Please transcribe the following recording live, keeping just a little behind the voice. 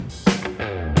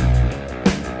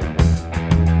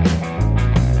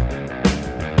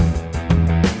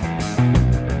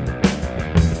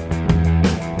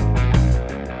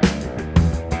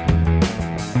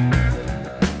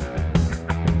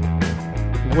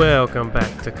Welcome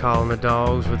back to Calling the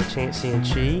Dogs with Chancey and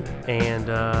Chi, and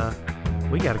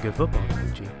we got a good football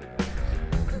team, G.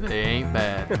 They ain't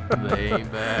bad. They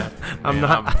ain't bad. I'm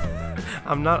not. I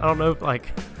don't know if, I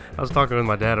was talking with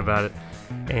my dad about it,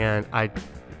 and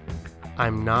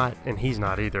I'm not, and he's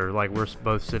not either. Like, we're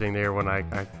both sitting there when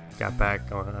I got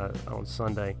back on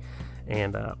Sunday,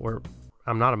 and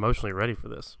I'm not emotionally ready for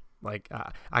this. Like,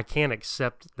 I can't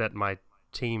accept that my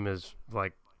team is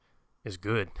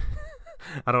good.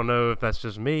 I don't know if that's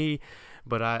just me,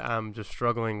 but I'm just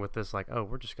struggling with this. Like, oh,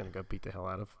 we're just gonna go beat the hell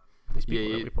out of these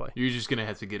people that we play. You're just gonna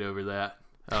have to get over that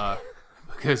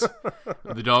because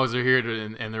the Dogs are here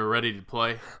and they're ready to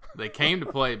play. They came to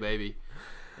play, baby.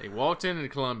 They walked into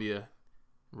Columbia,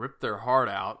 ripped their heart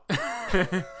out,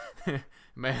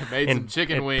 made some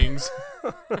chicken wings.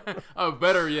 Oh,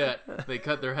 better yet, they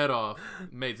cut their head off,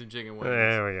 made some chicken wings.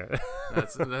 There we go.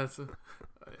 That's.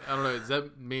 I don't know. Does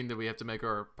that mean that we have to make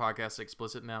our podcast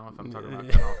explicit now if I'm talking about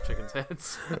cutting off chickens'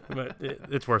 heads? But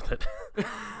it's worth it.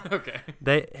 Okay.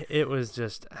 It was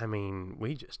just, I mean,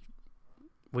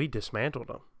 we dismantled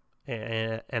them,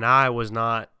 and I was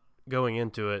not going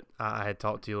into it. I had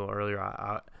talked to you a little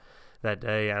earlier that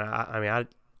day, and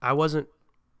I wasn't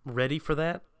ready for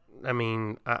that. I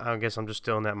mean, I guess I'm just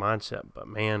still in that mindset. But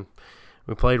man,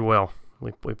 we played well.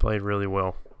 We played really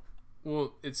well.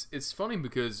 Well, it's funny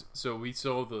because we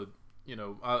saw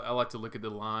I like to look at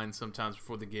the line sometimes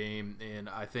before the game, and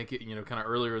I think kind of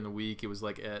earlier in the week it was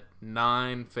like at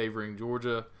 9 favoring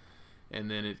Georgia, and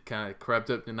then it kind of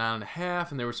crept up to 9.5,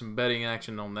 and there was some betting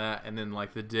action on that, and then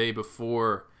like the day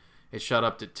before it shot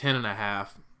up to 10.5,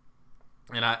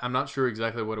 and I'm not sure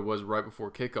exactly what it was right before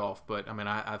kickoff, but I mean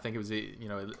I think it was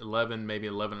 11, maybe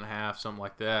 11.5, something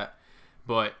like that,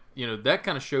 but that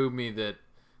kind of showed me that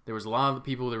there was a lot of the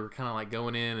people that were kind of like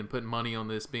going in and putting money on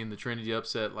this being the Trinity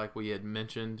upset, like we had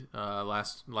mentioned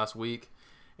last week,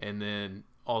 and then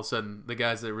all of a sudden the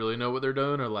guys that really know what they're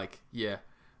doing are like,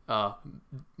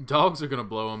 Dogs are gonna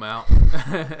blow them out.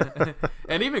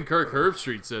 And even Kirk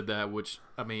Herbstreit said that, which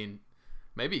I mean,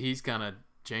 maybe he's kind of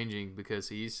changing because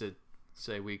he used to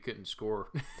say we couldn't score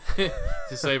to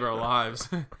save our lives.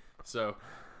 So.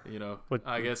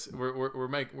 I guess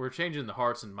we're changing the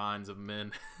hearts and minds of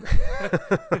men.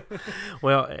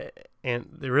 Well, and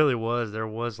there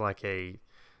was like a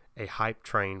hype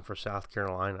train for South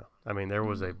Carolina. I mean, there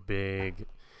was a big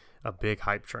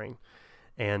hype train,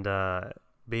 and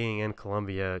being in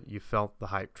Columbia, you felt the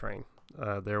hype train.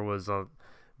 They were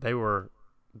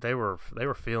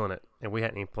feeling it, and we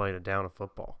hadn't even played a down of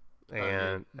football.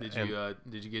 And did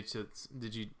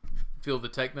you feel the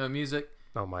techno music?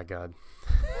 Oh my God.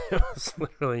 It was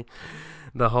literally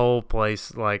the whole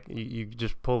place. Like, you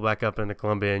just pull back up into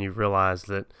Columbia and you realize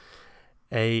that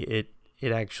it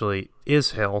actually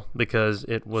is hell, because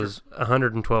it was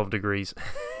 112 degrees.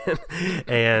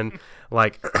 And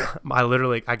like,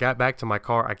 I got back to my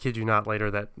car, I kid you not,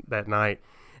 later that night,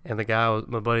 and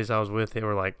my buddies I was with, they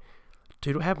were like,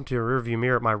 dude, what happened to your rearview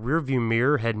mirror? My rearview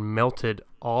mirror had melted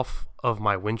off of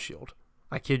my windshield.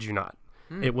 I kid you not.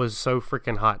 It was so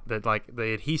freaking hot that like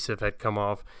the adhesive had come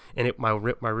off, and my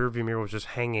rearview mirror was just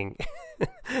hanging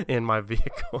in my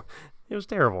vehicle. It was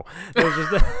terrible. It was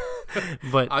just,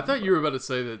 but I thought you were about to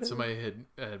say that somebody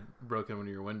had broken one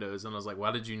of your windows, and I was like,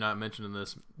 why did you not mention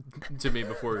this to me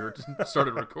before we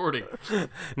started recording?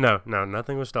 No,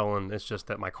 nothing was stolen. It's just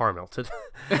that my car melted,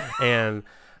 and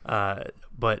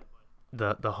but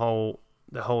the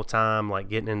whole time, like,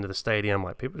 getting into the stadium,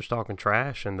 like, people were just talking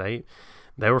trash, and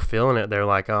they were feeling it. They're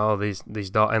like, oh, these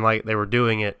dogs, and like they were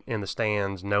doing it in the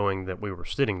stands, knowing that we were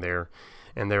sitting there,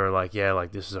 and they were like, yeah,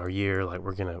 like, this is our year, like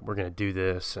we're gonna do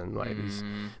this, and like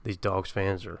these Dogs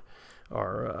fans are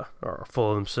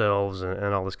full of themselves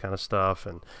and all this kind of stuff,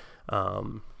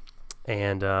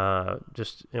 and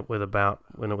just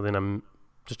within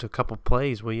just a couple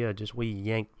plays, we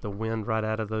yanked the wind right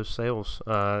out of those sails,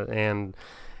 and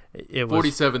it was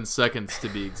 47 seconds to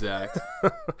be exact.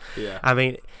 Yeah. I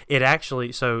mean, it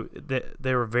actually, so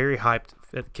they were very hyped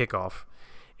at kickoff,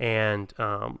 and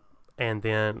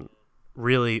then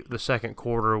really the second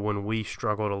quarter, when we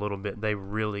struggled a little bit, they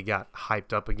really got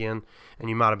hyped up again, and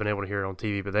you might have been able to hear it on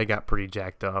TV, but they got pretty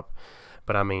jacked up.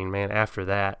 But I mean, man, after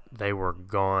that, they were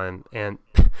gone, and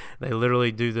they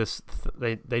literally do this.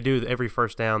 They do every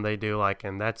first down. They do like,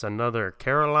 and that's another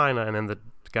Carolina, and then the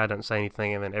guy doesn't say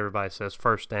anything, and then everybody says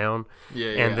first down. Yeah,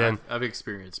 and then I've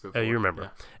experienced before. You remember? Yeah.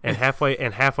 And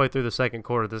halfway through the second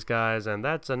quarter, this guy's, and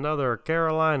that's another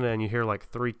Carolina, and you hear like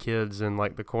 3 kids in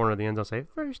like the corner of the end zone say,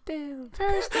 "First down,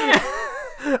 first down."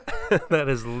 That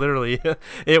is literally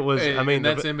it was. And, I mean, and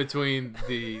that's in between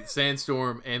the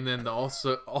sandstorm and then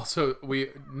also we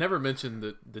never mentioned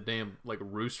the damn like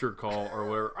rooster call or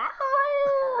whatever.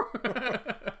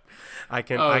 I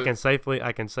can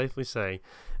safely say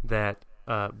that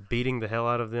beating the hell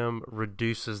out of them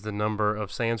reduces the number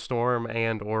of sandstorm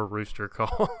and or rooster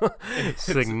call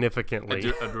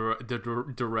significantly. A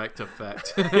direct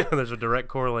effect. Yeah, there's a direct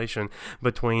correlation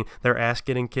between their ass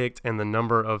getting kicked and the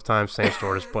number of times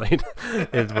sandstorm is played.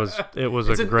 It was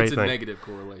a great it's thing. A negative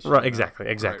correlation. Right,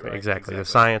 exactly. The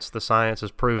science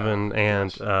is proven,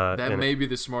 and that may be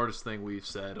the smartest thing we've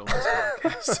said on this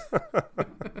podcast.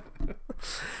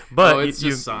 But it's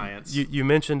just science. You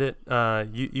mentioned it.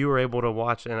 You were able to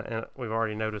watch, and we've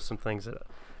already noticed some things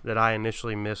that I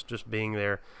initially missed just being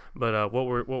there. But what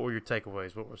were your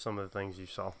takeaways? What were some of the things you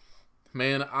saw?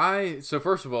 Man, so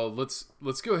first of all, let's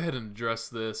go ahead and address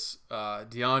this.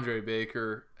 DeAndre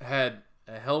Baker had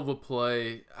a hell of a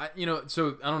play.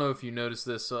 So I don't know if you noticed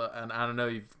this, and I don't know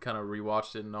you've kind of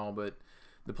rewatched it and all, but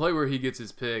the play where he gets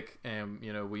his pick, and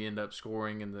we end up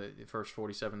scoring in the first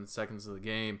 47 seconds of the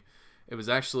game. It was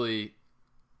actually,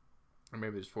 or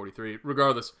maybe it was 43.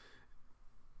 Regardless,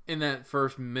 in that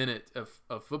first minute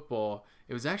of football,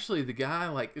 it was actually the guy,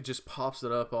 like, it just pops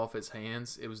it up off his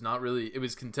hands. It was not really, it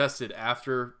was contested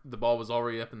after the ball was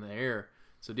already up in the air.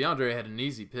 So DeAndre had an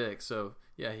easy pick. So,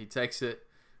 yeah, he takes it,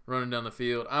 running down the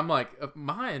field. I'm like,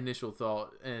 my initial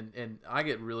thought, and I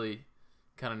get really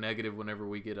kind of negative whenever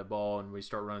we get a ball and we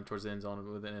start running towards the end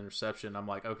zone with an interception. I'm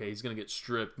like, okay, he's going to get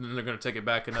stripped, and then they're going to take it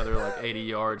back another like 80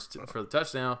 yards for the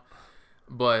touchdown.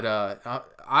 But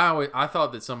I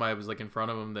thought that somebody was like in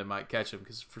front of him that might catch him,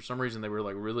 because for some reason they were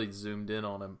like really zoomed in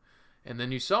on him. And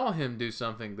then you saw him do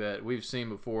something that we've seen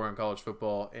before in college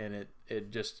football, and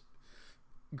it just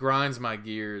grinds my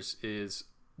gears, is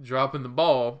dropping the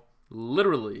ball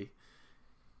literally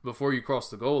before you cross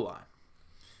the goal line.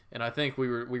 And I think we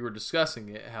were discussing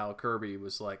it, how Kirby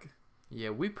was like, yeah,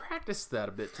 we practiced that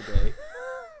a bit today,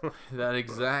 that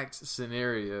exact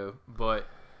scenario. But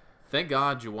thank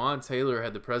God Juwan Taylor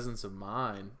had the presence of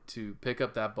mind to pick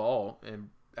up that ball and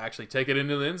actually take it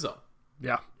into the end zone.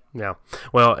 Yeah.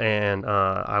 Well, and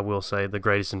I will say the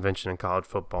greatest invention in college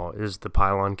football is the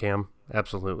pylon cam.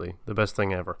 Absolutely, the best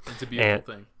thing ever. It's a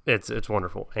beautiful thing. It's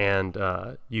wonderful, and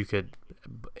you could,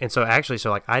 and so actually,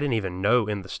 like I didn't even know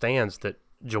in the stands that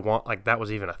Juwan, like, that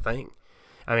was even a thing.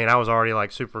 I mean, I was already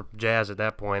like super jazzed at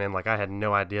that point, and like I had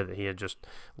no idea that he had just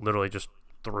literally just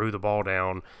threw the ball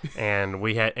down, and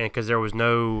because there was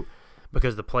no,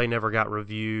 because the play never got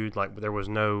reviewed, like there was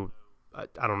no,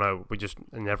 I don't know, we just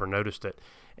never noticed it,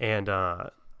 and I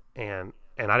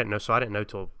didn't know, so I didn't know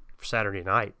till Saturday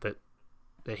night that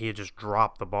he had just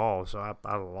dropped the ball, so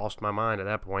I lost my mind at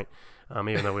that point,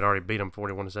 even though we'd already beat him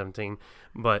 41-17,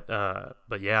 but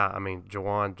yeah, I mean,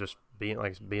 Juwan just being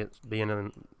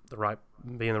in the right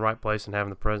place and having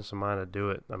the presence of mind to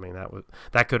do it. I mean,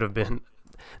 that could have been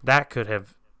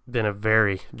a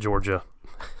very Georgia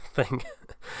thing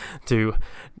to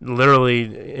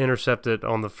literally intercept it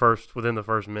within the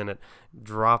first minute,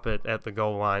 drop it at the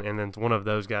goal line, and then one of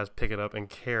those guys pick it up and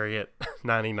carry it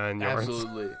 99 yards.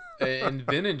 Absolutely. And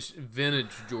vintage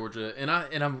Georgia, and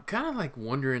I'm kind of like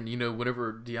wondering,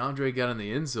 whenever DeAndre got in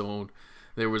the end zone,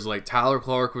 there was like Tyler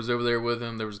Clark was over there with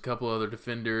him. There was a couple other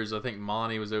defenders. I think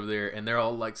Monty was over there, and they're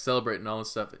all like celebrating all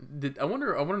this stuff. I want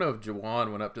to know if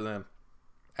Juwan went up to them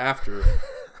after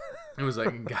and was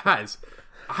like, guys,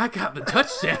 I got the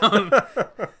touchdown.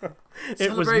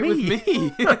 Celebrate with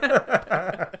me.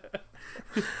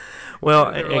 Well,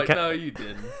 and like, no, you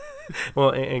didn't.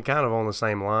 Well, and kind of on the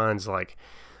same lines, like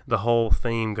the whole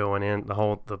theme going in,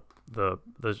 the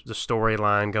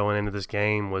storyline going into this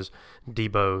game was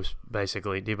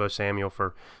Deebo Samuel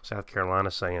for South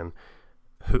Carolina saying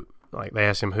who, like they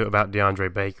asked him who about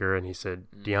DeAndre Baker, and he said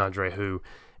DeAndre who,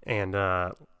 and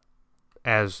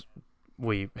as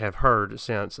we have heard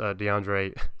since,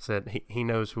 DeAndre said he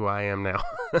knows who I am now.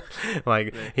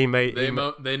 Like they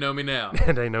know me now.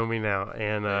 They know me now,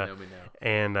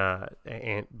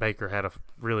 and Baker had a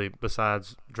really,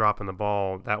 besides dropping the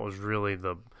ball, that was really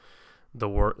the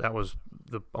work. That was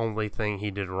the only thing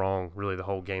he did wrong really the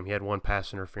whole game. He had one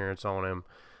pass interference on him,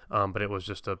 but it was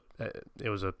just a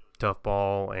tough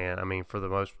ball, and I mean for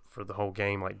the whole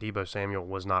game, like Deebo Samuel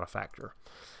was not a factor.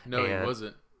 No, he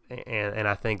wasn't. And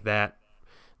I think that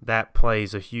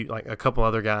plays a huge, like a couple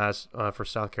other guys for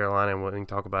South Carolina, and when you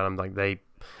talk about them, like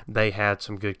they had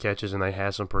some good catches and they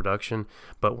had some production,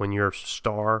 but when your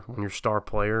star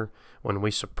player, when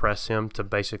we suppress him to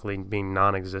basically being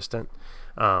non-existent,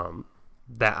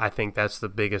 that I think that's the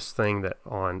biggest thing that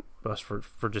on us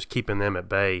for just keeping them at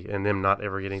bay and them not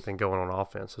ever getting anything going on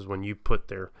offense is when you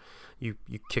put you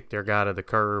kick their guy to the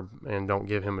curb and don't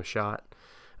give him a shot,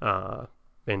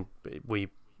 and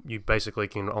you basically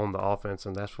can own the offense,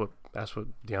 and that's what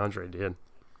DeAndre did.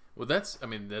 Well,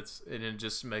 and it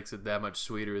just makes it that much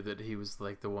sweeter that he was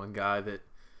like the one guy that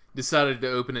decided to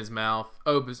open his mouth.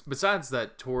 Oh, besides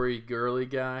that Tory Gurley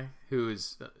guy who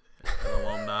is an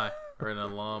alumni or an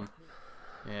alum.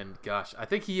 And gosh, I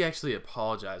think he actually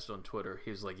apologized on Twitter. He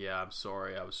was like, "Yeah, I'm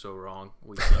sorry, I was so wrong.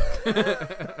 We suck."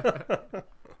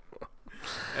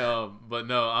 But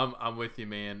no, I'm with you,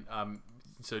 man.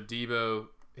 So Debo,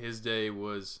 his day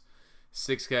was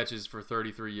 6 catches for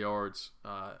 33 yards.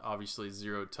 Obviously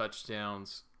 0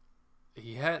 touchdowns.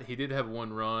 He did have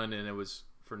 1 run, and it was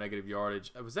for negative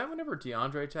yardage. Was that whenever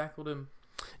DeAndre tackled him?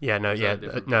 Yeah, no,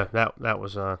 that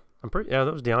was that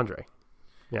was DeAndre.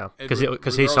 Yeah,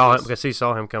 because he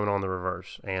saw him coming on the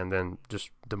reverse and then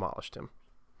just demolished him.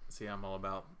 See, I'm all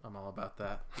about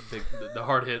that the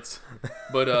hard hits,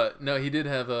 but no, he did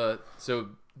have so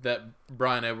that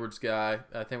Brian Edwards guy.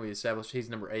 I think we established he's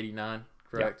number 89,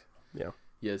 correct? Yeah.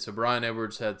 So Brian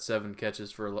Edwards had 7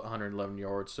 catches for 111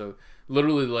 yards. So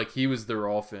literally, like he was their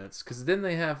offense. Because then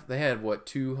they had what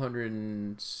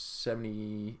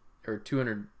 270 or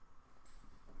 200.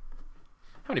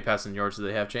 How many passing yards did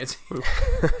they have, Chancey?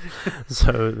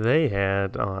 So they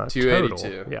had 282.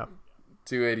 Total, yeah,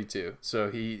 282. So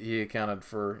he accounted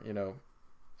for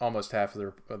almost half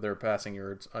of their passing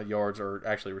yards or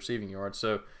actually receiving yards.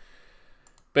 So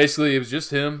basically, it was just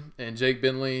him and Jake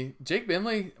Bentley. Jake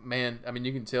Bentley, man, I mean,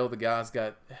 you can tell the guy's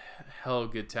got hell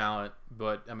good talent,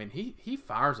 but I mean, he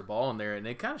fires a ball in there, and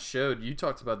it kind of showed. You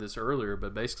talked about this earlier,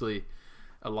 but basically,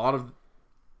 I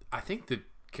think the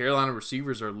Carolina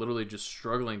receivers are literally just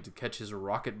struggling to catch his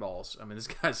rocket balls. I mean, this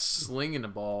guy's slinging the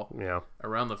ball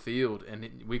around the field,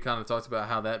 and we kind of talked about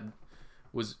how that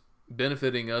was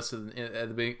benefiting us at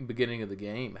the beginning of the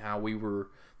game, how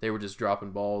they were just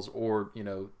dropping balls, or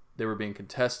they were being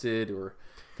contested or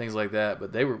things like that.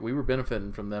 But we were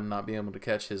benefiting from them not being able to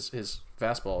catch his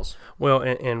fastballs. Well,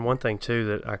 and one thing too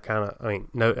that I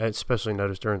especially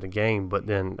noticed during the game, but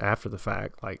then after the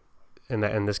fact, like.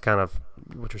 And this kind of,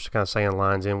 what you're kind of saying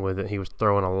lines in with it, he was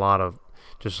throwing a lot of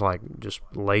just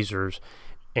lasers,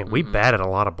 and we batted a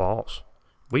lot of balls.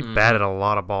 We batted a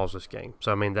lot of balls this game.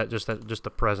 So I mean that just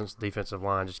the presence, defensive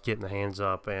line, just getting the hands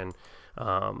up and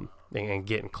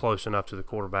getting close enough to the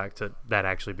quarterback to that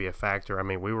actually be a factor. I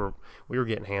mean we were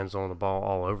getting hands on the ball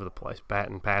all over the place,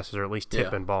 batting passes or at least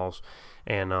tipping balls,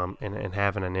 and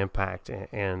having an impact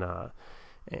and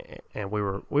we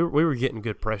were getting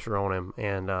good pressure on him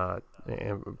and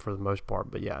for the most part,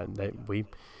 but yeah, we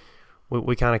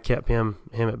kind of kept him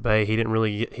at bay. He didn't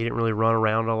really run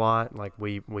around a lot. Like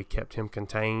we kept him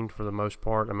contained for the most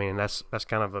part. I mean, that's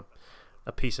kind of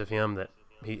a piece of him that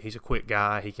he's a quick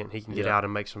guy. He can get out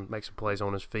and make some plays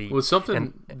on his feet. Well,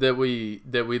 something that we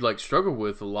like struggled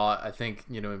with a lot, I think,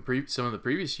 in some of the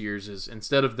previous years is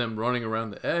instead of them running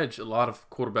around the edge, a lot of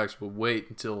quarterbacks will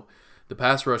wait until the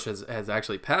pass rush has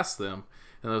actually passed them,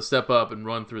 and they'll step up and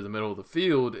run through the middle of the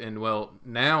field. And, well,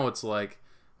 now it's like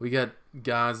we got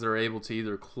guys that are able to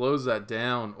either close that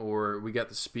down or we got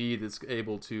the speed that's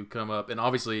able to come up. And,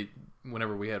 obviously,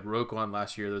 whenever we had Roquan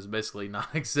last year, that was basically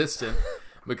non-existent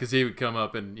because he would come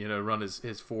up and, run his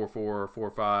 4.4 or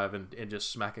 4.5 and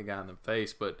just smack a guy in the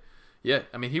face. But, yeah,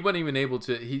 I mean, he wasn't even able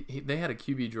to they had a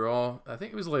QB draw. I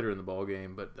think it was later in the ball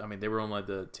game, but, I mean, they were on like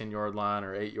the 10-yard line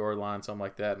or 8-yard line, something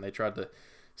like that, and they tried to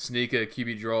sneak a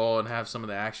QB draw and have some of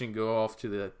the action go off to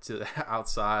the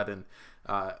outside, and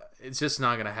it's just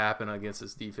not going to happen against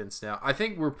this defense now. I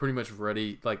think we're pretty much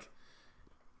ready. Like,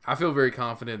 I feel very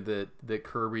confident that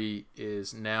Kirby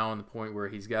is now in the point where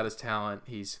he's got his talent,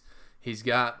 he's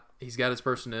got his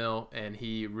personnel, and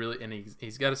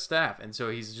he's got his staff, and so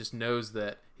he just knows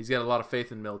that he's got a lot of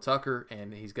faith in Mel Tucker,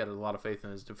 and he's got a lot of faith in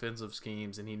his defensive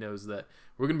schemes, and he knows that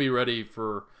we're going to be ready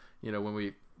for when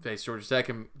we face Georgia Tech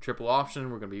in triple option.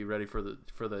 We're going to be ready for the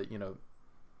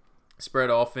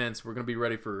spread offense. We're going to be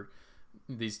ready for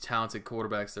these talented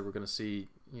quarterbacks that we're going to see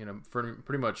for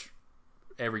pretty much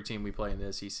every team we play in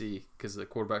the SEC because the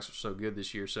quarterbacks are so good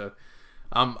this year. So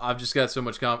I've just got so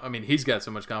much he's got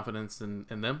so much confidence in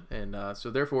them, and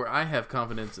so therefore I have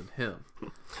confidence in him.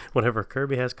 Whatever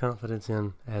Kirby has confidence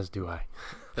in, as do I.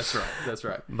 That's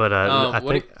right. But I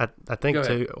think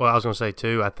too. Well, I was going to say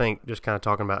too. I think just kind of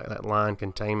talking about that line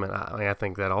containment. I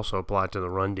think that also applied to the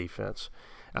run defense.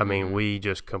 I mean, we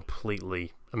just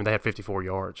completely. I mean, they had 54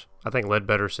 yards. I think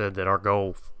Ledbetter said that our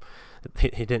goal. We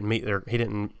didn't meet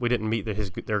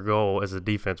their goal as a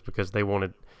defense because they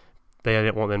wanted they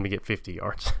didn't want them to get 50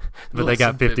 yards, but they Less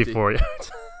got than 54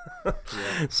 yards. Yeah.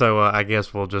 So I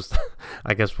guess we'll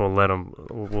let them.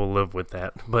 We'll live with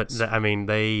that. But I mean,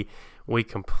 we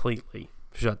completely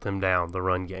shut them down, the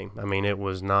run game. I mean, it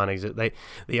was non-existent.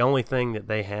 The only thing that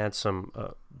they had some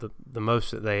the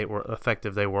most that they were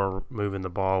effective they were moving the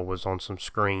ball was on some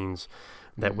screens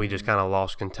that we just kind of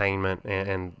lost containment,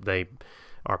 and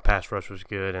our pass rush was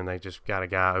good, and they just got a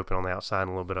guy open on the outside and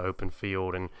a little bit of open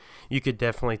field, and you could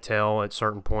definitely tell at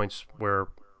certain points where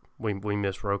we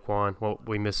miss Roquan. Well,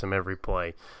 we miss him every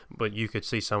play, but you could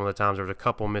see some of the times there was a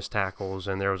couple missed tackles,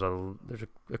 and there's a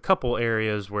couple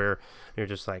areas where you're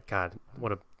just like, God,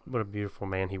 what a beautiful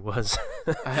man he was.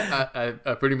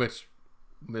 I pretty much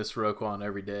miss Roquan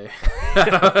every day.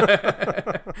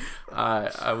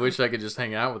 I wish I could just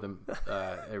hang out with him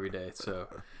every day. So,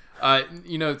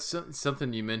 it's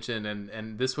something you mentioned,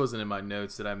 and this wasn't in my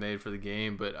notes that I made for the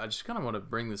game, but I just kind of want to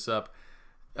bring this up.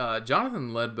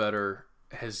 Jonathan Ledbetter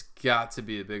has got to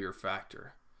be a bigger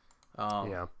factor.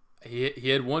 Yeah. He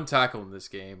had one tackle in this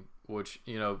game, which,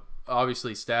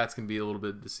 obviously stats can be a little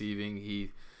bit deceiving.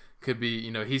 He could be,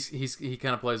 he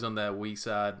kind of plays on that weak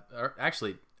side. Or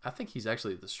actually, I think he's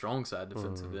actually the strong side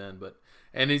defensive end,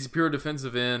 and he's a pure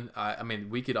defensive end. I mean,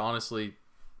 we could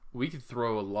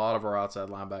throw a lot of our outside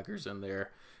linebackers in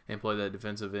there and play that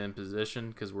defensive end position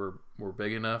because we're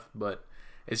big enough, but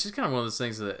it's just kind of one of those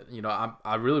things that,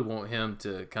 I really want him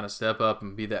to kind of step up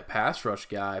and be that pass rush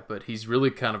guy, but he's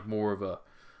really kind of more of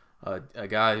a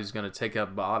guy who's going to take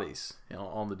up bodies,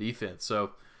 on the defense.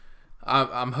 So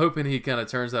I'm hoping he kind of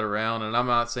turns that around, and I'm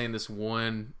not saying this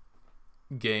one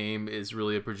game is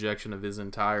really a projection of this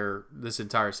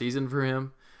entire season for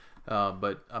him.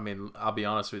 But I mean, I'll be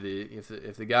honest with you,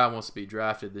 if the guy wants to be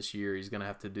drafted this year, he's going to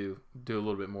have to do a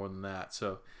little bit more than that.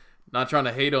 So, not trying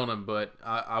to hate on him, but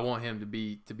I want him to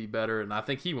be better, and I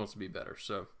think he wants to be better.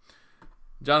 So,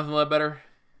 Jonathan Ledbetter,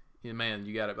 man,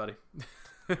 you got it, buddy.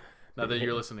 Not that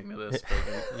you're listening to this,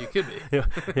 but you could be.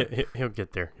 He'll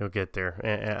get there. He'll get there,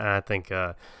 and I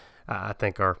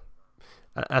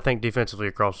think defensively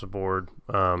across the board,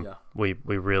 we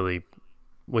really.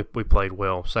 We played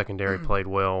well. Secondary played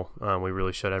well. We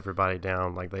really shut everybody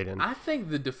down like they didn't. I think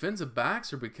the defensive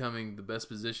backs are becoming the best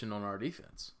position on our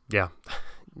defense. Yeah.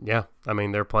 Yeah. I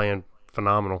mean, they're playing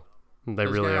phenomenal. They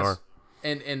Those really guys, are.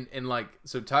 And like,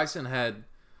 so Tyson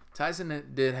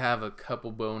did have a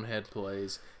couple bonehead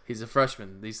plays. He's a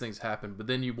freshman. These things happen. But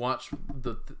then you watch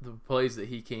the plays that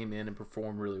he came in and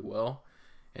performed really well.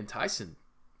 And Tyson,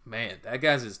 man, that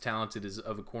guy's as talented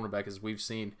of a cornerback as we've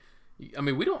seen. I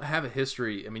mean, we don't have a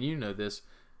history. I mean, you know this.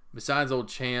 Besides old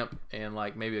Champ and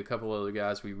like maybe a couple other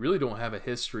guys, we really don't have a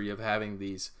history of having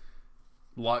these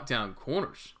lockdown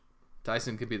corners.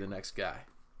 Tyson could be the next guy.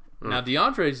 Now,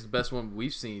 DeAndre is the best one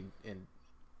we've seen in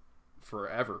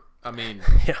forever. I mean,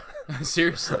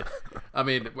 seriously. I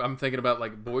mean, I'm thinking about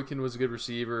like Boykin was a good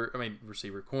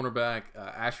cornerback.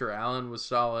 Asher Allen was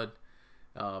solid,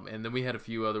 and then we had a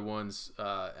few other ones.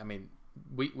 I mean.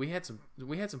 We had some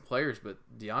players, but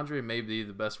DeAndre may be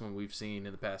the best one we've seen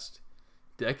in the past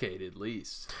decade at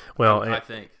least. Well, I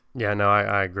think. Yeah, no,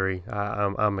 I agree.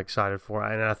 I'm excited for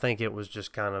it, and I think it was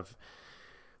just kind of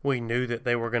we knew that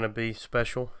they were going to be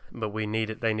special, but they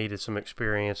needed some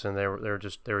experience, and they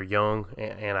were young,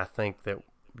 and I think that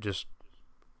just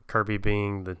Kirby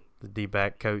being the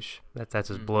D-back coach, that's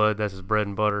his blood, that's his bread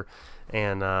and butter,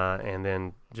 and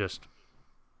then just.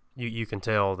 You can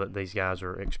tell that these guys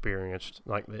are experienced,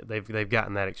 like they've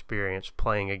gotten that experience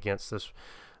playing against this.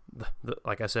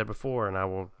 Like I said before,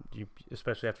 and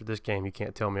especially after this game, you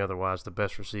can't tell me otherwise. The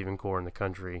best receiving core in the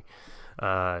country,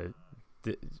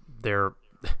 they're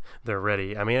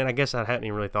ready. I mean, and I guess I hadn't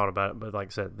even really thought about it, but like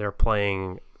I said,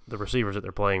 the receivers that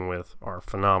they're playing with are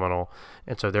phenomenal,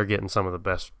 and so they're getting some of the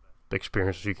best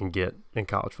experiences you can get in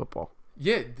college football.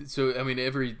 Yeah, so I mean,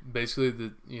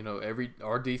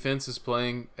 our defense is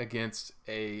playing against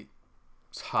a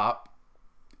top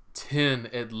 10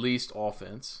 at least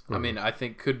offense. I mean, I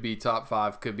think could be top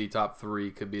 5, could be top 3,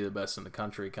 could be the best in the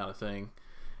country kind of thing.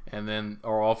 And then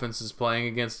our offense is playing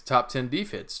against top 10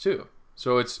 defense too.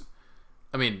 So it's,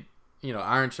 I mean,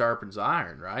 iron sharpens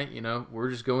iron, right? We're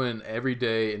just going every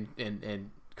day,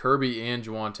 and Kirby and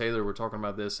Juwan Taylor were talking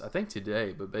about this, I think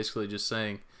today, but basically just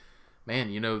saying,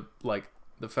 man, like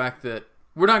the fact that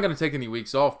we're not going to take any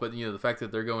weeks off, but, the fact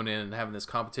that they're going in and having this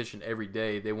competition every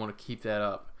day, they want to keep that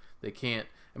up. They can't.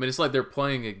 I mean, it's like they're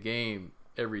playing a game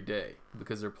every day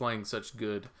because they're playing such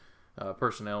good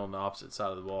personnel on the opposite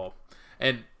side of the ball.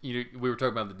 And, we were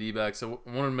talking about the D-backs, so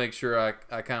I wanted to make sure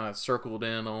I kind of circled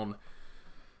in on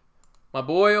my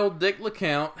boy, old Dick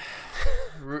LeCount,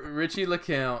 Richie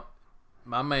LeCount,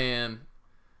 my man.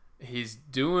 he's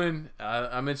doing.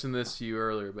 I mentioned this to you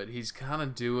earlier, but he's kind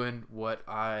of doing what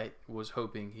I was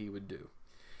hoping he would do.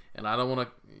 And I don't want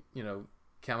to,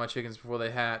 count my chickens before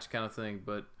they hatch, kind of thing.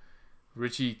 But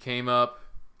Richie came up,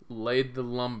 laid the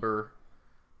lumber.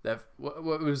 That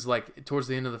what was like towards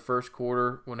the end of the first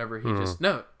quarter. Whenever he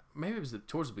maybe it was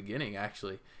towards the beginning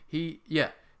actually.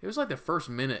 It was like the first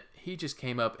minute. He just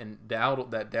came up and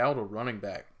Dowdle running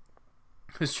back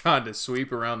was trying to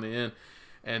sweep around the end,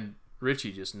 and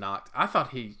Richie just knocked. I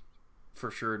thought he for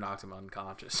sure knocked him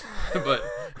unconscious, but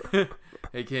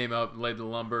he came up and laid the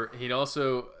lumber. He'd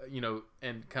also,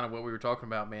 and kind of what we were talking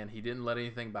about, man, he didn't let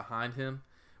anything behind him,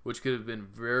 which could have been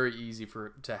very easy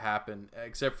to happen,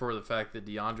 except for the fact that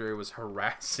DeAndre was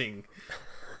harassing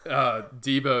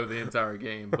Debo the entire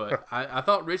game. But I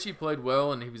thought Richie played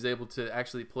well, and he was able to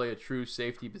actually play a true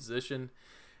safety position.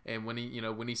 And when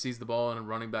he sees the ball in a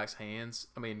running back's hands,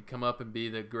 I mean, come up and be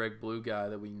the Greg Blue guy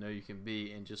that we know you can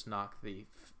be, and just knock the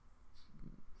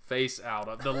face out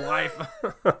of the life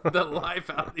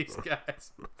out of these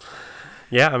guys.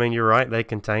 Yeah, I mean, you're right. They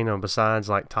contain them. Besides,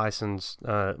 like Tyson's,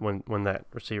 when that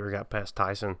receiver got past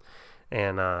Tyson,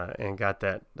 and got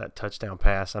that touchdown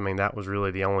pass. I mean, that was really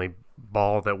the only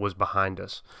ball that was behind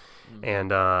us. Mm-hmm. And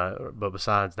but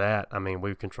besides that, I mean,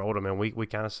 we controlled them, and we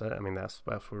kind of said, I mean, that's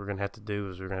what we were gonna have to do,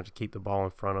 is we are gonna have to keep the ball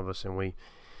in front of us, and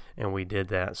we did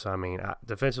that. So I mean,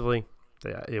 defensively,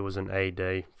 it was an A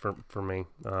day for me.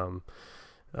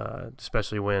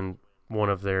 Especially when one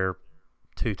of their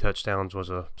 2 touchdowns was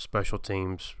a special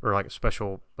teams or like a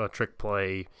special trick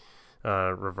play,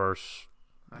 reverse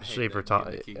receiver.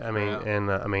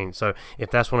 I mean, so if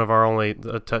that's one of our only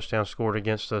touchdowns scored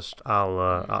against us,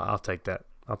 I'll take that.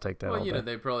 I'll take that. Well,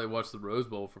 they probably watched the Rose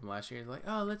Bowl from last year. Like,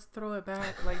 oh, let's throw it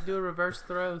back, like do a reverse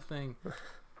throw thing.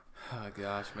 Oh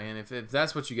gosh, man, if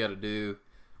that's what you got to do,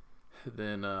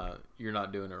 then you're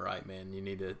not doing it right, man. You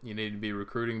need to be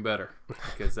recruiting better,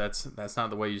 because that's not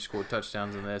the way you score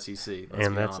touchdowns in the SEC.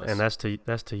 That's to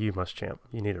you, Muschamp.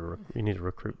 You need to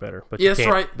recruit better. But that's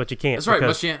right. But you can't. That's right,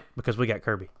 Muschamp. Because we got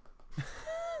Kirby.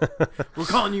 We're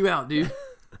calling you out, dude.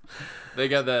 They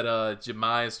got that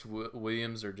Jamius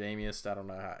Williams or Jamius. I don't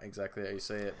know exactly how you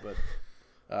say it,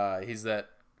 but he's that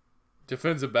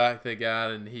defensive back they got,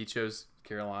 and he chose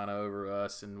Carolina over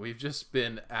us, and we've just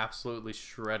been absolutely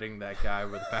shredding that guy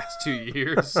over the past 2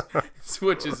 years,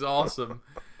 which is awesome.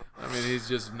 I mean, he's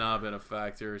just not been a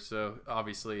factor. So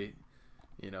obviously,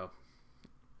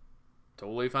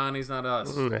 totally fine he's not us.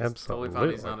 Absolutely. Totally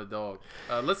fine he's not a dog.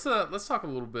 Let's talk a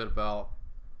little bit about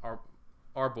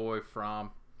our boy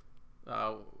Fromm.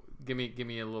 Give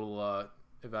me a little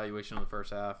evaluation on the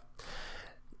first half.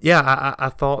 Yeah, I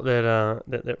thought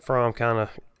that Fromm kind of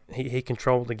he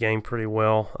controlled the game pretty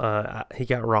well. He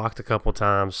got rocked a couple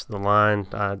times. The line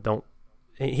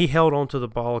he held on to the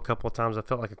ball a couple of times. I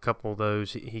felt like a couple of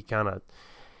those he kind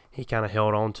of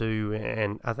held on to,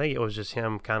 and I think it was just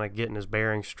him kind of getting his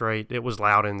bearings straight. It was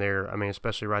loud in there. I mean,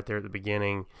 especially right there at the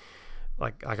beginning.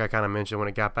 Like I kind of mentioned, when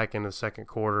it got back into the second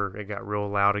quarter, it got real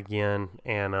loud again,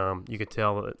 and you could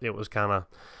tell that it was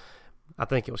I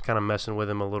think it was kind of messing with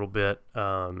him a little bit.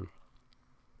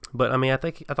 But I mean, I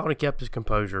thought he kept his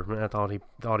composure. I thought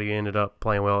he ended up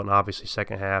playing well, and obviously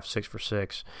second half 6 for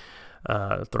 6,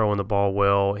 throwing the ball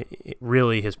well.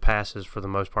 Really, his passes for the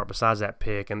most part, besides that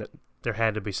pick, and there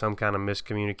had to be some kind of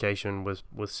miscommunication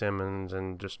with Simmons,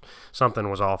 and just something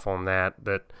was off on that.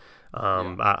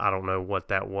 I don't know what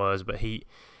that was, but he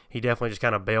definitely just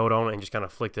kind of bailed on it and just kind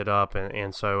of flicked it up,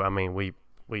 and so I mean we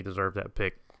deserved that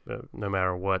pick no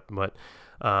matter what.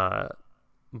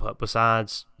 But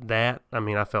besides that, I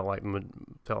mean, I felt like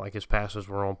his passes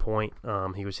were on point.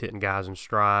 He was hitting guys in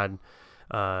stride,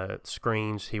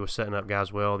 screens. He was setting up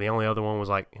guys well. The only other one was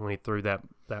like when he threw that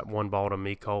one ball to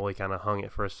Mecole. He kind of hung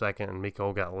it for a second, and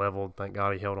Mecole got leveled. Thank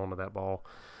God he held on to that ball.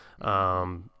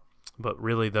 But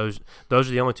really, those are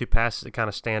the only 2 passes that kind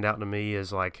of stand out to me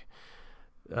as like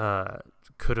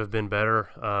could have been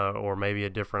better, or maybe a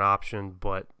different option.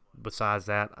 But besides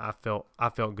that, I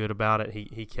felt good about it.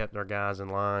 He kept our guys in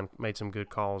line, made some good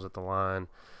calls at the line.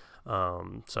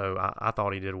 So I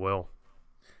thought he did well.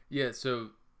 Yeah. So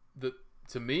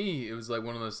to me, it was like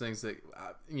one of those things that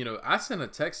I sent a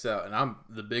text out, and I'm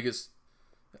the biggest.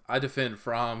 I defend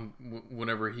Fromm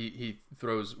whenever he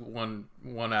throws one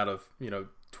out of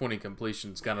 20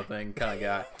 completions kind of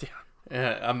guy.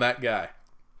 Yeah. I'm that guy.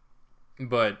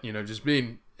 But just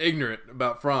being ignorant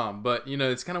about Fromm. But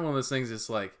it's kind of one of those things. It's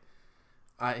like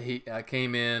I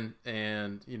came in,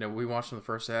 and we watched him the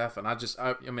first half, and I sent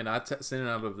it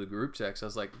out of the group text. I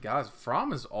was like, guys,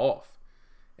 Fromm is off,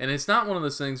 and it's not one of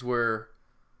those things where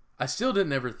I still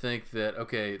didn't ever think that,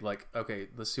 okay,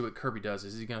 let's see what Kirby does.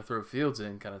 Is he going to throw Fields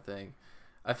in kind of thing?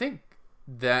 I think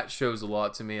that shows a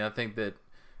lot to me. I think that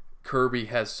Kirby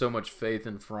has so much faith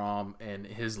in Fromm and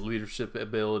his leadership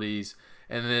abilities.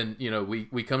 And then,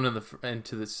 we come into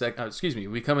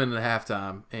we come into the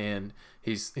halftime and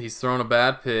he's thrown a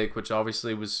bad pick, which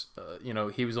obviously was,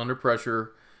 he was under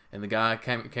pressure. And the guy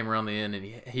came around the end, and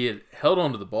he had held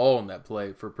onto the ball in that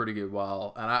play for a pretty good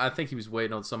while. And I think he was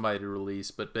waiting on somebody to release.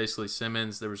 But basically,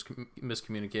 Simmons, there was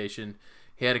miscommunication.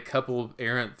 He had a couple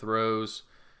errant throws,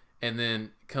 and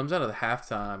then comes out of the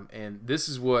halftime. And this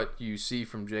is what you see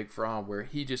from Jake Fromm, where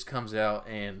he just comes out,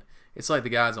 and it's like the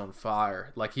guy's on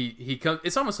fire. Like he comes.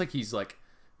 It's almost like he's like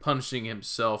punishing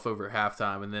himself over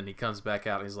halftime, and then he comes back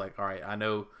out, and he's like, "All right, I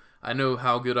know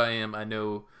how good I am. I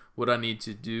know what I need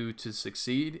to do to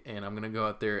succeed, and I'm going to go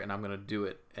out there and I'm going to do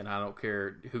it, and I don't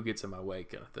care who gets in my way,"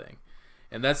 kind of thing.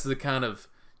 And that's the kind of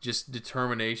just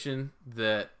determination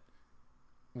that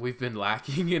we've been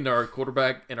lacking in our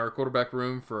quarterback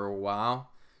room for a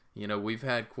while. We've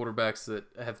had quarterbacks that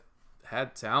have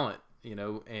had talent,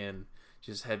 and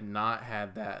just had not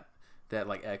had that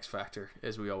like X factor,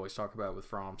 as we always talk about with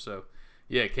Fromm. So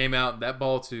yeah, it came out, that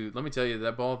ball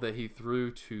that he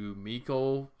threw to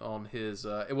Mecole on his,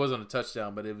 it wasn't a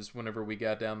touchdown, but it was whenever we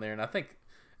got down there. And I think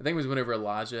it was whenever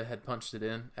Elijah had punched it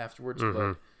in afterwards. Mm-hmm.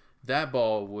 But that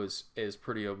ball was as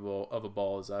pretty of a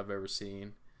ball as I've ever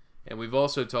seen. And we've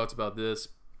also talked about this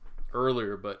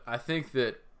earlier, but I think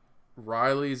that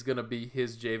Riley's going to be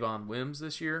his Javon Wims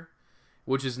this year,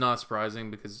 which is not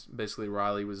surprising because basically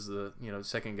Riley was the,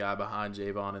 second guy behind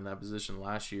Javon in that position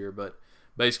last year. But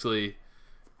basically,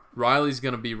 Riley's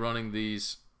going to be running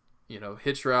these,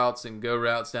 hitch routes and go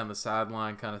routes down the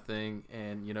sideline kind of thing,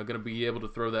 and, going to be able to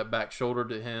throw that back shoulder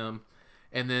to him.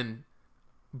 And then,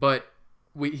 but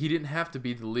he didn't have to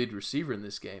be the lead receiver in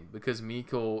this game because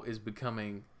Mecole is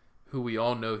becoming who we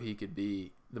all know he could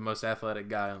be, the most athletic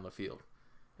guy on the field.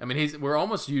 I mean, we're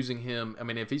almost using him. I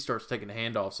mean, if he starts taking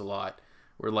handoffs a lot,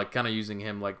 we're like kind of using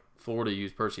him like Florida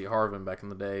used Percy Harvin back in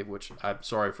the day, which I'm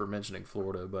sorry for mentioning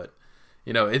Florida, but,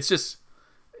 it's just...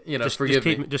 forgive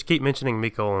me. Just keep mentioning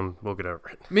Mecole and we'll get over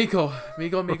it. Mecole.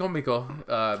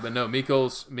 But no,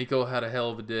 Mecole had a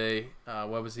hell of a day.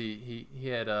 What was he? He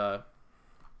had how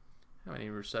many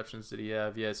receptions did he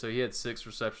have? Yeah, so he had 6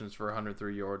 receptions for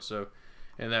 103 yards. So,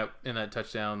 and that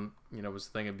touchdown, was a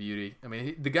thing of beauty. I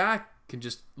mean, the guy can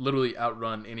just literally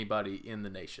outrun anybody in the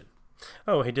nation.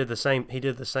 Oh, he did the same. He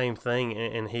did the same thing,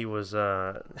 and he was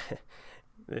whatever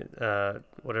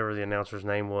the announcer's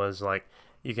name was, like.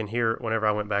 You can hear, whenever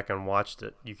I went back and watched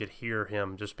it, you could hear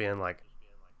him just being like,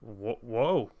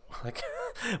 whoa. Like,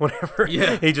 whenever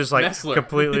he just like Nessler.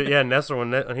 completely, Nessler,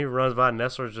 when he runs by,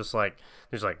 Nessler's just like,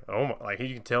 he's like, oh my, like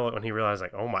you can tell it when he realized,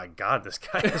 like, oh my God, this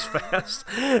guy is fast.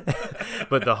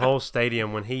 But the whole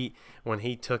stadium, when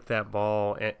he took that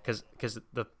ball, because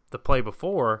the play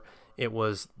before, it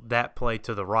was that play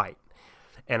to the right.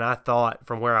 And I thought,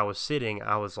 from where I was sitting,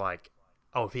 I was like,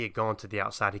 oh, if he had gone to the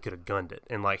outside, he could have gunned it.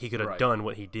 And, like, he could have done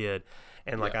what he did.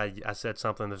 And, like, I said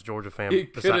something this Georgia fan. He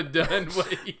could have done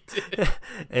what he did.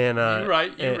 And You're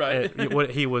right. And what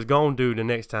he was going to do the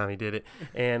next time he did it.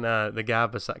 And the guy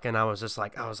beside, and I was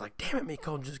like, damn it,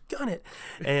 Mecole, just gun it.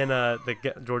 And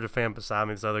the Georgia fan beside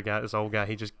me, this old guy,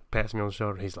 he just passed me on the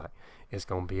shoulder. He's like, it's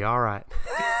going to be all right.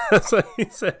 So he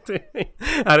said to me.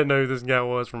 I didn't know who this guy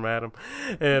was from Adam.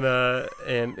 And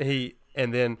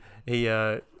then he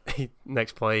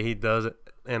next play he does it,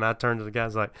 and I turned to the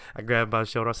guys, like, I grabbed him by the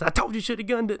shoulder. I said, I told you should have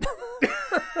gunned it.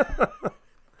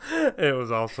 It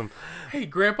was awesome. Hey,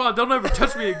 Grandpa, don't ever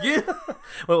touch me again.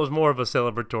 Well, it was more of a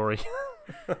celebratory.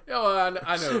 Oh,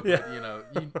 I know. Yeah.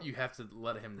 But, you have to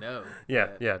let him know.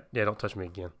 Yeah. Don't touch me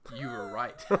again. You were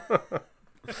right.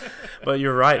 But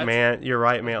you're right, man. You're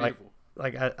right, man. Beautiful.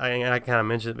 Like I kind of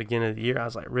mentioned at the beginning of the year, I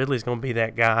was like, Ridley's going to be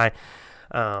that guy.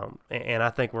 And I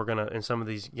think we're going to, in some of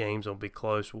these games, will be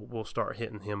close. We'll start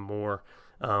hitting him more.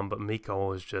 But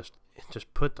Mecole is just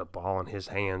put the ball in his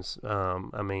hands.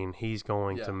 I mean, he's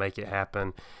going to make it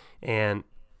happen. And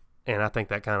I think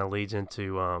that kind of leads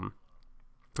into,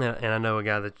 and I know a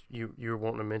guy that you're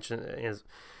wanting to mention is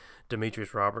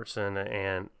Demetrius Robertson,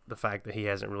 and the fact that he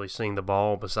hasn't really seen the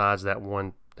ball besides that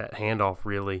handoff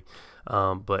really.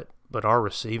 But our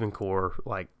receiving core,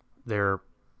 like,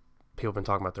 people have been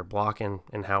talking about their blocking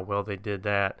and how well they did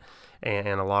that,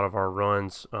 and a lot of our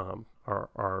runs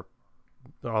are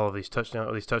all of these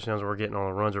touchdowns we're getting on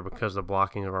the runs are because of the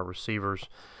blocking of our receivers.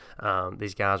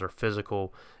 These guys are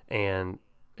physical, and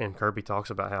Kirby talks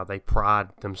about how they pride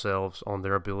themselves on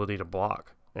their ability to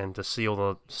block and to seal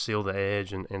the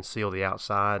edge and seal the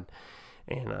outside.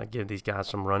 and give these guys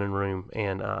some running room.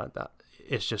 And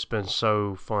it's just been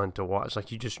so fun to watch.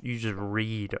 Like you just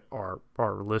read our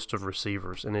list of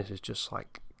receivers, and it is just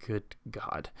like, good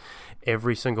God,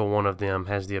 every single one of them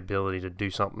has the ability to do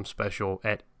something special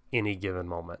at any given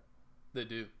moment. They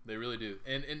do. They really do.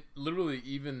 And literally,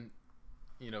 even,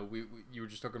 we you were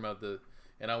just talking about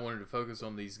and I wanted to focus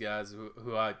on these guys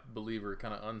who I believe are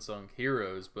kind of unsung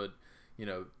heroes, but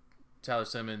Tyler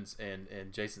Simmons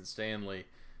and Jason Stanley,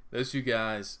 those two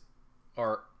guys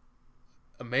are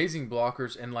amazing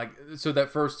blockers. And so that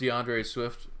first DeAndre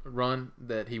Swift run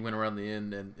that he went around the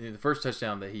end, and the first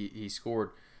touchdown that he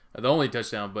scored, the only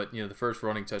touchdown, but the first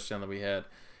running touchdown that we had,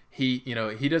 he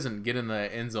doesn't get in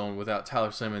the end zone without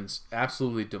Tyler Simmons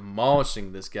absolutely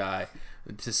demolishing this guy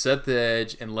to set the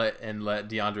edge and let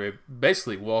DeAndre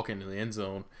basically walk into the end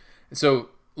zone. And so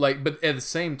but at the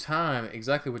same time,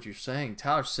 exactly what you're saying,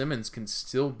 Tyler Simmons can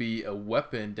still be a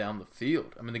weapon down the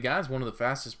field. I mean, the guy's one of the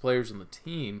fastest players on the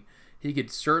team. He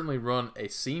could certainly run a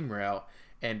seam route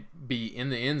and be in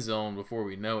the end zone before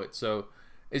we know it. So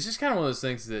it's just kind of one of those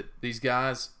things that these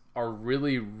guys are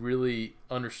really, really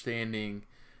understanding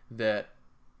that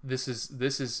this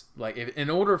is like, in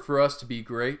order for us to be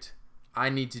great, I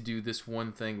need to do this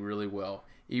one thing really well.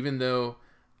 Even though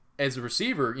as a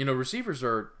receiver, receivers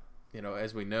are,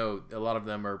 as we know, a lot of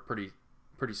them are pretty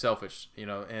selfish,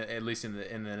 at least in the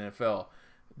NFL.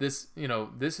 This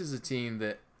is a team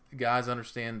that guys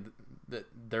understand that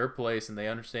their place, and they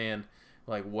understand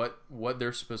like what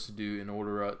they're supposed to do in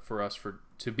order for us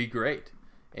to be great.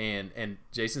 And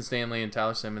Jason Stanley and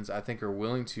Tyler Simmons, I think, are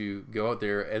willing to go out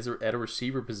there at a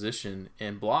receiver position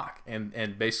and block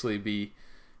and basically be,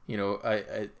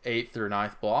 a eighth or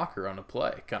ninth blocker on a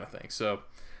play kind of thing. So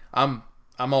I'm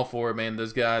all for it, man.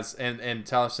 Those guys, and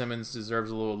Tyler Simmons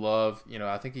deserves a little love.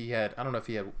 I think I don't know if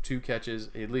he had 2 catches.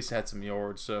 He at least had some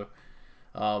yards. So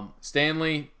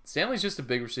Stanley's just a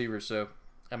big receiver. So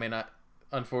I mean,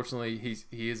 unfortunately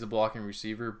he is a blocking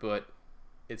receiver, but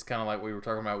it's kind of like we were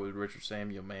talking about with Richard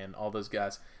Samuel, man. All those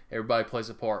guys, everybody plays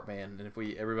a part, man. And if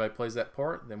everybody plays that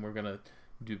part, then we're gonna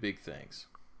do big things.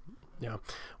 Yeah,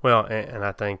 well, and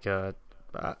I think over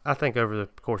the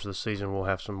course of the season we'll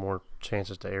have some more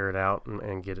chances to air it out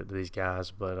and get it to these guys.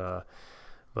 But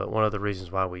one of the reasons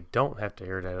why we don't have to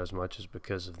air it out as much is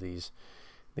because of these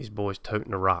boys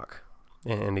toting the rock,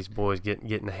 and these boys getting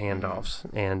the handoffs,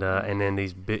 and then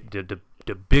these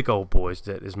the big old boys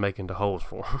that is making the holes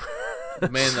for them.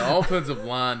 Man, the offensive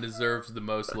line deserves the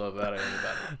most love out of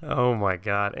anybody. Oh my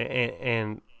God,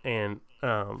 and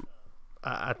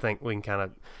I think we can kind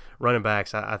of running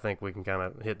backs. I think we can kind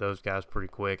of hit those guys pretty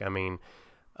quick. I mean,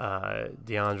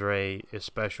 DeAndre is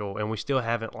special, and we still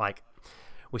haven't let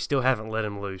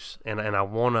him loose. And I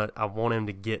want him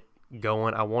to get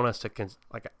going. I want us to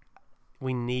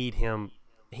we need him.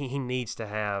 He needs to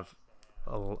have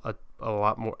a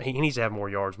lot more. He needs to have more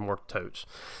yards, more totes,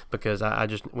 because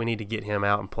we need to get him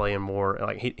out and playing more.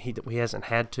 Like he hasn't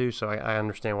had to, so I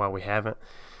understand why we haven't.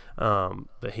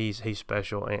 But he's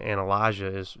special, and Elijah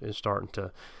is starting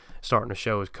to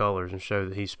show his colors and show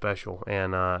that he's special,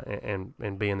 and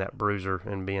being that bruiser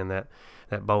and being that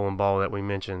bowling ball that we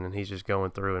mentioned, and he's just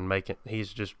going through and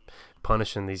he's just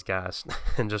punishing these guys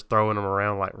and just throwing them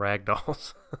around like rag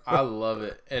dolls. I love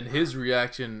it. And his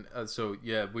reaction,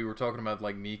 we were talking about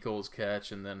like Nicole's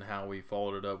catch and then how we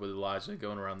followed it up with Elijah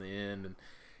going around the end, and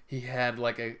he had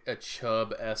like a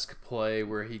Chubb-esque play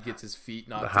where he gets his feet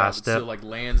knocked out, so like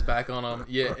lands back on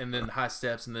him, and then high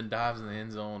steps and then dives in the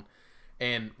end zone.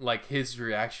 And like his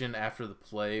reaction after the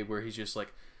play where he's just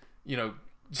like,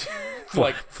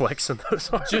 like flexing those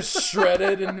arms, just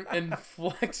shredded and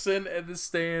flexing at the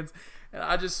stands. And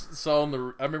I just saw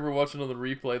I remember watching on the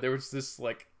replay, there was this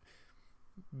like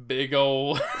big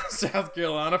old South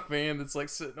Carolina fan that's like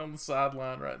sitting on the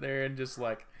sideline right there and just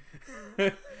like,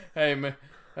 hey man,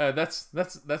 that's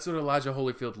what Elijah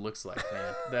Holyfield looks like,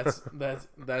 man.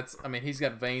 That's I mean, he's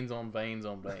got veins on veins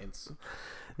on veins.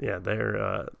 Yeah,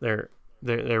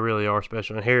 they really are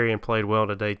special. And Harrion played well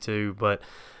today too, but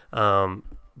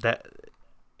that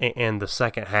and the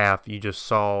second half you just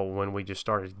saw when we just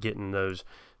started getting those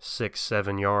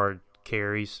 6-7 yard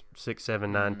carries, 6,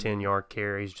 7, 9, 10 yard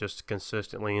carries just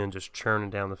consistently and just churning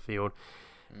down the field.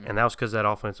 And that was because that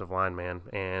offensive line, man.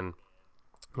 And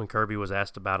when Kirby was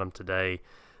asked about him today,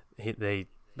 they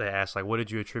asked, like, what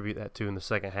did you attribute that to in the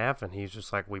second half? And he's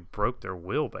just like, we broke their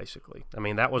will, basically. I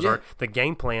mean, that was the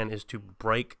game plan is to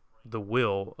break the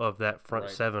will of that front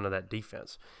seven of that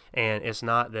defense. And it's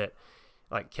not that,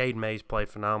 like, Cade Mays played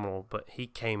phenomenal, but he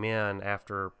came in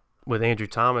after, with Andrew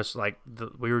Thomas, like,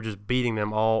 we were just beating them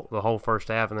the whole first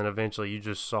half, and then eventually you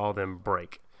just saw them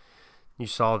break. You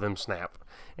saw them snap,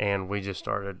 and we just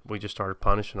started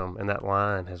punishing them, and that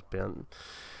line has been,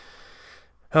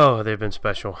 they've been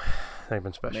special. They've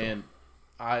been special. Man,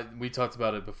 we talked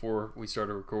about it before we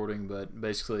started recording, but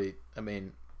basically, I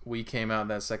mean, we came out in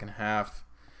that second half,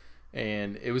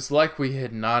 and it was like we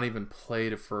had not even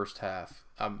played a first half.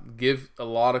 Give a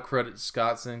lot of credit to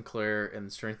Scott Sinclair and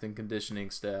the strength and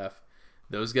conditioning staff.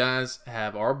 Those guys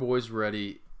have our boys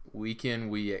ready week in,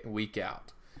 week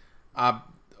out. Our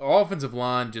offensive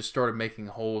line just started making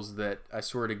holes that I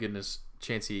swear to goodness,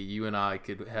 Chancey, you and I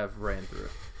could have ran through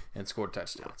and scored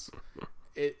touchdowns.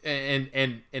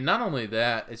 And not only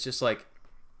that, it's just like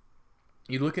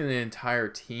you look at the entire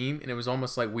team, and it was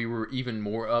almost like we were even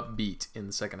more upbeat in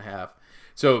the second half.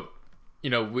 So,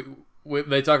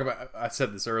 they talk about, I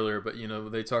said this earlier, but,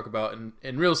 they talk about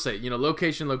in real estate,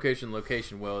 location.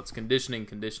 Well, it's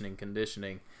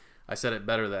conditioning. I said it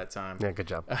better that time. Yeah, good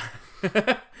job.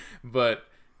 But,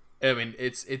 I mean,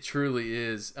 it truly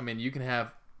is. I mean, you can have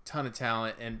a ton of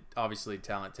talent, and obviously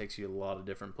talent takes you a lot of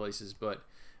different places. But,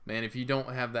 man, if you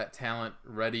don't have that talent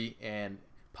ready and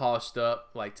polished up,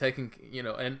 like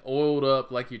and oiled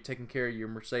up like you're taking care of your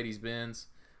Mercedes-Benz,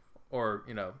 or,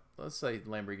 let's say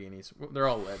Lamborghinis. They're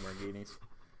all Lamborghinis.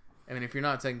 I mean, if you're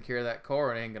not taking care of that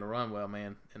car, it ain't going to run well,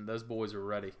 man. And those boys are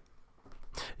ready.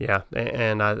 Yeah,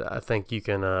 and I think you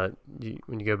can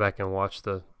when you go back and watch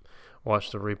the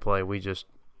replay,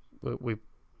 we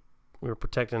were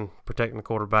protecting the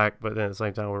quarterback, but then at the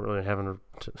same time, we're really having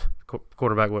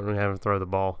quarterback wasn't really having to throw the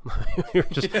ball. we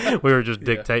were just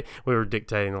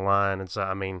dictating the line, and so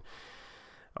I mean,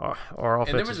 our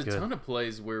offense. And there was is a good. ton of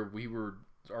plays where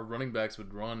our running backs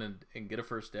would run and get a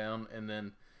first down, and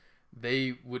then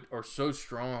they are so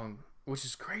strong, which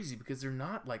is crazy because they're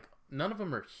not like, none of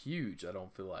them are huge. I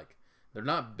don't feel like they're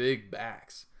not big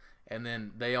backs. And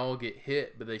then they all get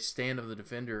hit, but they stand up the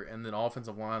defender, and then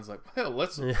offensive line's like, well,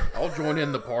 I'll join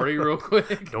in the party real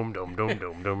quick. Dum.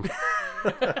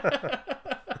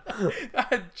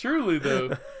 Truly,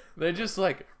 though, they just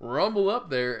like rumble up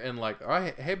there and like, all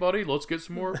right, hey, buddy, let's get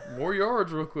some more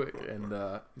yards real quick. And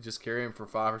just carry him for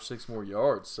 5 or 6 more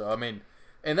yards. So, I mean,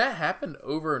 and that happened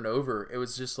over and over. It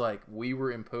was just like we were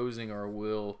imposing our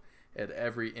will in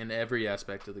every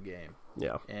aspect of the game.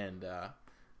 Yeah.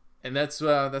 And that's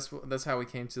how we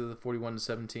came to the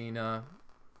 41-17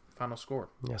 final score.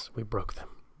 Yes, we broke them.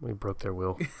 We broke their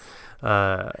will.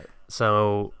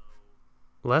 So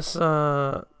let's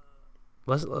talk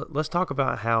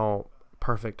about how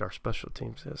perfect our special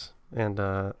teams is, and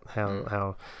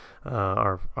how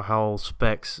how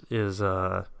Specs is.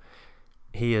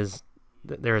 He is.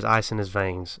 There is ice in his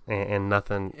veins, and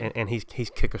nothing. And he's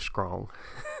kicker strong.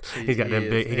 He got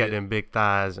them big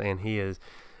thighs, and he is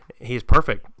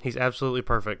perfect. He's absolutely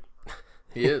perfect.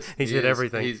 He is. He's hit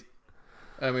everything.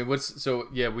 We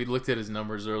looked at his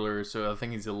numbers earlier. So I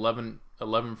think he's 11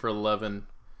 for 11.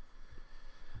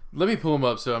 Let me pull him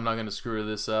up so I'm not going to screw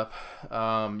this up.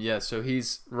 So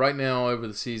he's right now over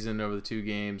the season, over the 2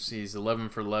 games, he's 11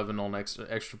 for 11 on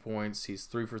extra points. He's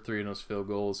 3 for 3 on those field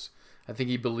goals. I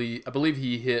believe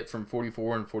he hit from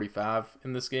 44 and 45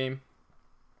 in this game.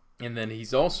 And then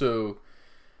he's also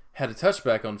had a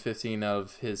touchback on 15 out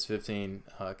of his 15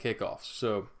 kickoffs.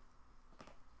 So,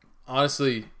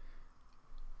 honestly,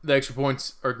 the extra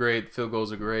points are great, field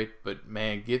goals are great, but,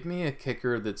 man, give me a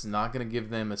kicker that's not going to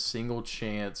give them a single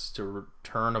chance to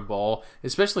return a ball,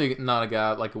 especially not a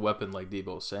guy like a weapon like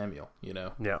Deebo Samuel,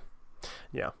 Yeah.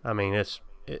 I mean,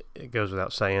 it goes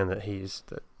without saying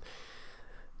that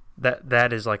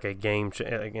that is like a game.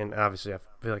 Again, obviously, I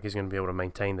feel like he's going to be able to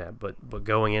maintain that. But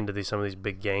going into some of these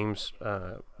big games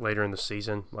later in the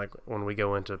season, like when we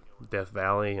go into Death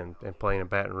Valley and playing in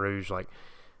Baton Rouge, like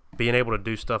being able to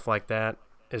do stuff like that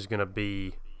is going to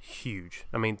be huge.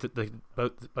 I mean,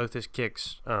 both his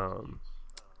kicks on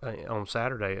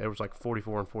Saturday, it was like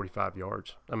 44 and 45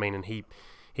 yards. I mean, and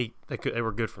they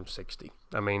were good from 60.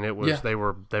 I mean, it was they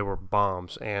were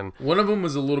bombs, and one of them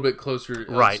was a little bit closer.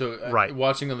 Right.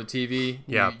 Watching on the TV,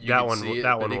 you that one. See it,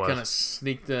 that but one it was kind of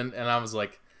sneaked in, and I was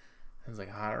like,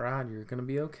 "All right, you're gonna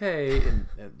be okay." And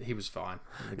he was fine.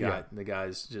 The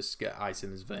guy's just got ice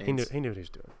in his veins. He knew what he was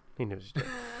doing.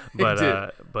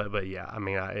 But yeah, I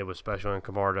mean, it was special. And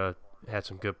Camarda had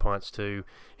some good punts too.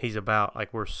 He's about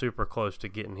like we're super close to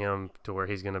getting him to where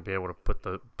he's going to be able to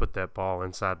put that ball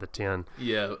inside the 10.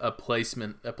 Yeah, a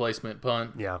placement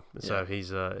punt. Yeah, so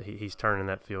he's turning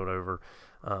that field over.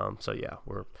 So yeah,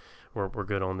 we're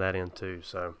good on that end too.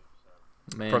 So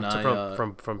man,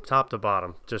 from top to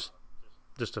bottom, just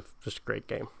a great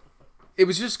game. It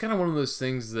was just kind of one of those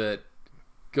things that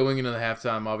going into the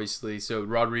halftime, obviously. So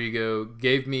Rodrigo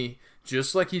gave me,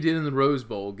 just like he did in the Rose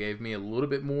Bowl, gave me a little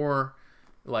bit more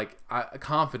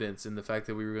confidence in the fact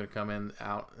that we were going to come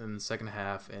out in the second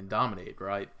half and dominate,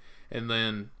 right? And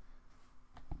then,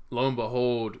 lo and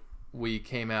behold, we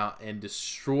came out and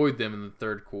destroyed them in the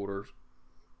third quarter,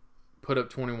 put up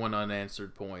 21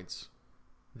 unanswered points.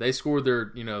 They scored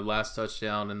their last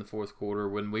touchdown in the fourth quarter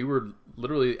when we were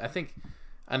literally, I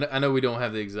know we don't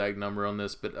have the exact number on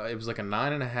this, but it was like a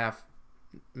 9.5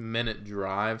 minute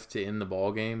drive to end the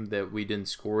ball game that we didn't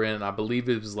score in. I believe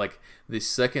it was like the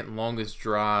second longest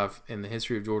drive in the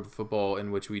history of Georgia football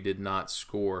in which we did not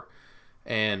score.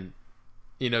 And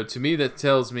to me that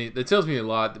tells me a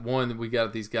lot. One, that we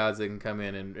got these guys that can come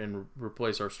in and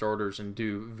replace our starters and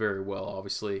do very well.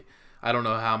 Obviously, I don't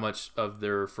know how much of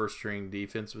their first string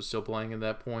defense was still playing at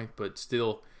that point, but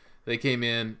still they came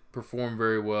in, performed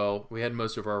very well. We had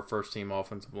most of our first team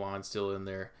offensive line still in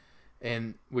there.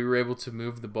 And we were able to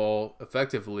move the ball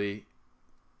effectively,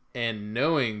 and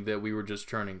knowing that we were just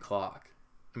turning clock.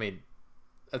 I mean,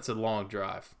 that's a long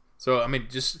drive. So, I mean,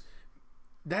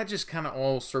 that just kind of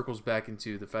all circles back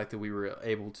into the fact that we were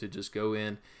able to just go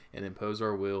in and impose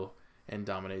our will and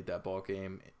dominate that ball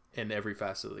game in every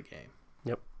facet of the game.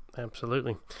 Yep,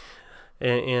 absolutely.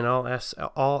 In all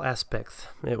aspects,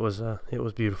 it was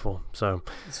beautiful. So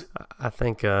I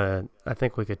think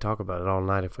we could talk about it all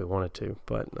night if we wanted to.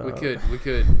 But we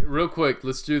could real quick.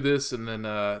 Let's do this, and then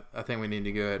I think we need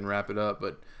to go ahead and wrap it up.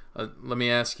 But let me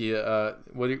ask you,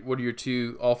 what are your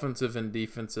two offensive and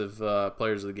defensive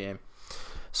players of the game?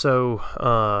 So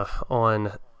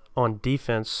on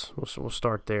defense, we'll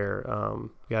start there.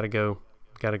 Got to go.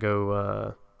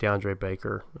 DeAndre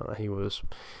Baker. He was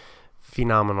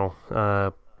phenomenal.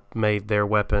 Made their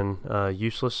weapon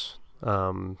useless.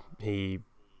 He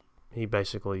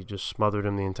basically just smothered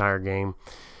him the entire game,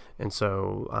 and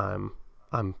so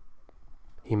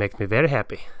he makes me very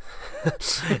happy.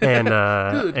 and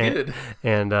good.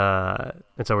 And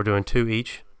so we're doing two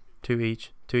each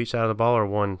side of the ball, or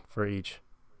one for each.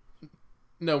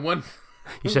 No, one.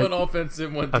 You said one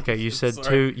offensive, one. Okay, you said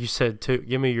two. You said two.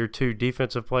 Give me your two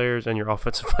defensive players and your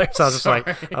offensive players. I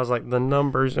was like the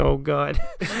numbers. Oh God,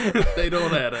 they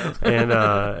don't add up.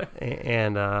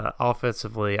 and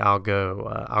offensively, I'll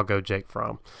go Jake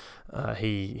Fromm.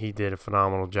 He did a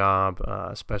phenomenal job,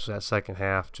 especially that second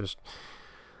half. Just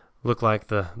looked like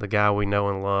the guy we know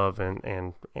and love,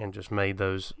 and just made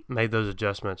those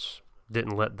adjustments.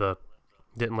 Didn't let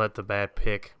the bad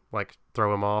pick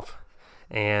throw him off.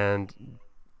 And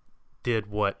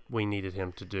did what we needed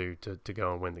him to do to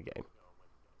go and win the game.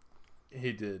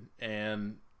 He did,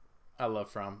 and I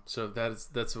love Fromm. So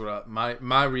that's what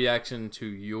my reaction to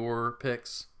your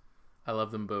picks. I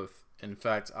love them both. In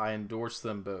fact, I endorse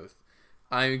them both.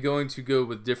 I'm going to go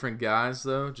with different guys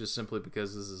though, just simply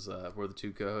because this is we're the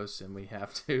two co-hosts and we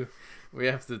have to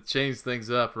change things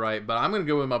up, right? But I'm going to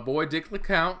go with my boy Dick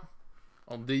LeCount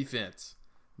on defense.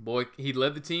 Boy, he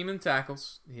led the team in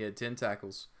tackles. He had 10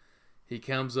 tackles. He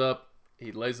comes up.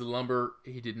 He lays the lumber.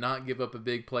 He did not give up a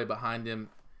big play behind him.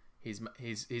 He's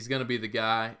going to be the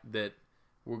guy that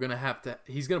we're going to have to.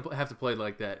 He's going to have to play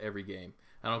like that every game.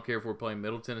 I don't care if we're playing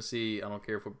Middle Tennessee. I don't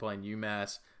care if we're playing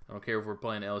UMass. I don't care if we're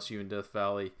playing LSU in Death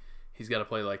Valley. He's got to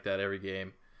play like that every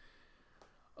game.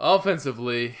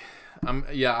 Offensively,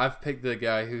 I've picked the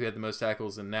guy who had the most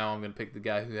tackles, and now I'm going to pick the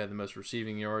guy who had the most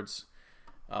receiving yards.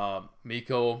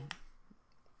 Miko,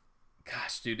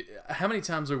 gosh, dude, how many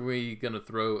times are we gonna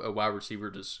throw a wide receiver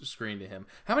to screen to him?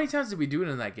 How many times did we do it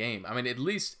in that game? I mean, at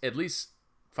least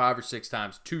 5 or 6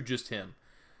 times to just him.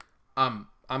 I'm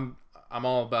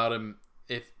all about him.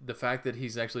 If the fact that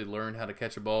he's actually learned how to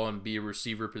catch a ball and be a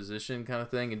receiver position kind of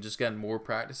thing, and just gotten more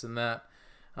practice in that,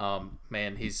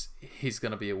 man, he's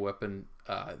gonna be a weapon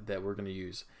that we're gonna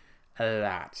use a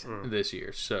lot this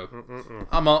year. So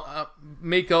I'm all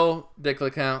Miko, Dick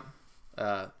LeCount.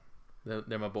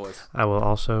 They're my boys. I will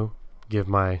also give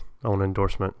my own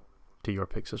endorsement to your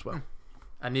picks as well.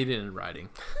 I need it in writing.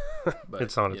 But,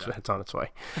 it's on its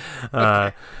way.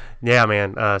 Okay. Yeah,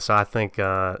 man. So I think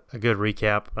a good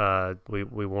recap.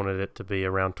 We wanted it to be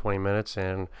around 20 minutes,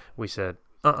 and we said,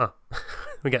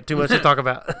 we got too much to talk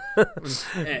about.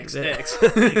 X.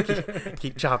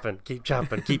 keep chopping. Keep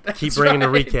That's bringing the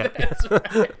right. recap.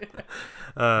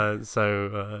 That's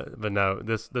right. But no,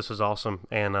 this was awesome,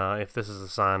 and if this is a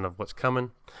sign of what's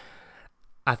coming,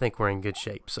 I think we're in good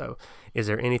shape. So, is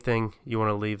there anything you want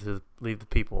to leave the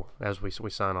people as we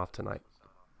sign off tonight?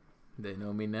 They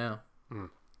know me now.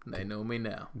 They know me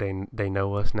now. They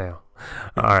know us now.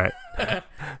 All right.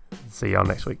 See y'all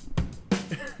next week.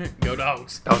 Go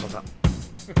Dogs. Dogs on top.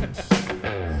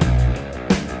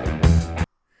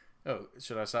 Oh,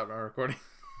 should I stop my recording?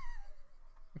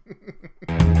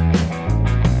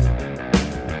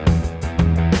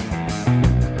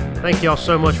 Thank y'all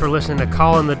so much for listening to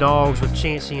Calling the Dogs with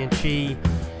Chancey and Chi.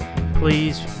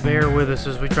 Please bear with us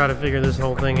as we try to figure this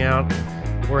whole thing out.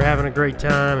 We're having a great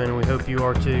time, and we hope you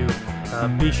are too.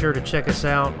 Be sure to check us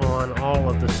out on all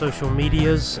of the social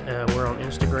medias. We're on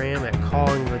Instagram at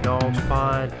Calling the Dogs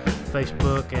Pod,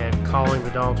 Facebook at Calling the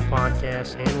Dogs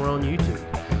Podcast, and we're on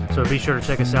YouTube. So be sure to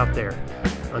check us out there.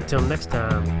 Until next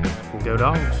time, go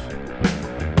Dogs.